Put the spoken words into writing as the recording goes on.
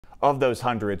Of those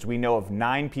hundreds, we know of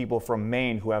 9 people from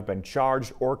Maine who have been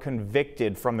charged or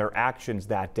convicted from their actions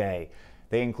that day.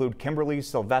 They include Kimberly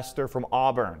Sylvester from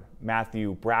Auburn,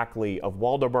 Matthew Brackley of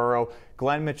Waldoboro,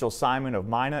 Glenn Mitchell-Simon of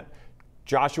Minot,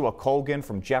 Joshua Colgan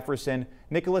from Jefferson,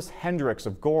 Nicholas Hendricks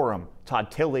of Gorham,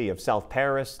 Todd Tilley of South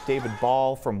Paris, David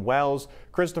Ball from Wells,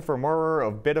 Christopher Murrer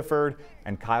of Biddeford,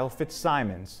 and Kyle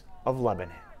Fitzsimons of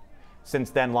Lebanon.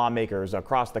 Since then, lawmakers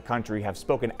across the country have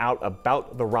spoken out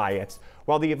about the riots.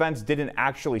 While the events didn't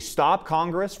actually stop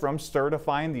Congress from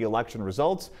certifying the election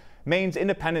results, Maine's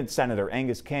independent Senator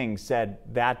Angus King said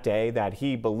that day that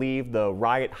he believed the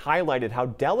riot highlighted how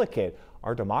delicate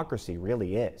our democracy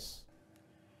really is.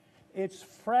 It's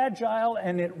fragile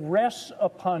and it rests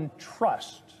upon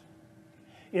trust.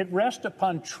 It rests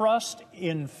upon trust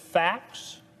in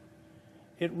facts.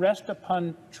 It rests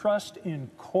upon trust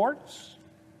in courts,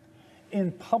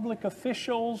 in public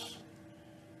officials,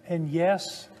 and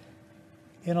yes,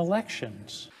 in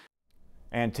elections.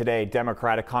 And today,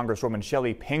 Democratic Congresswoman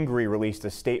Shelley Pingree released a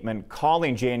statement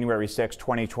calling January 6,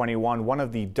 2021 one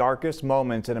of the darkest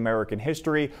moments in American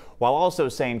history, while also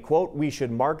saying, quote, "We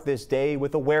should mark this day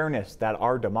with awareness that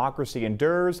our democracy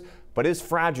endures but is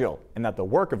fragile, and that the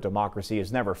work of democracy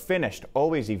is never finished,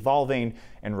 always evolving,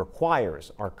 and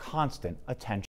requires our constant attention."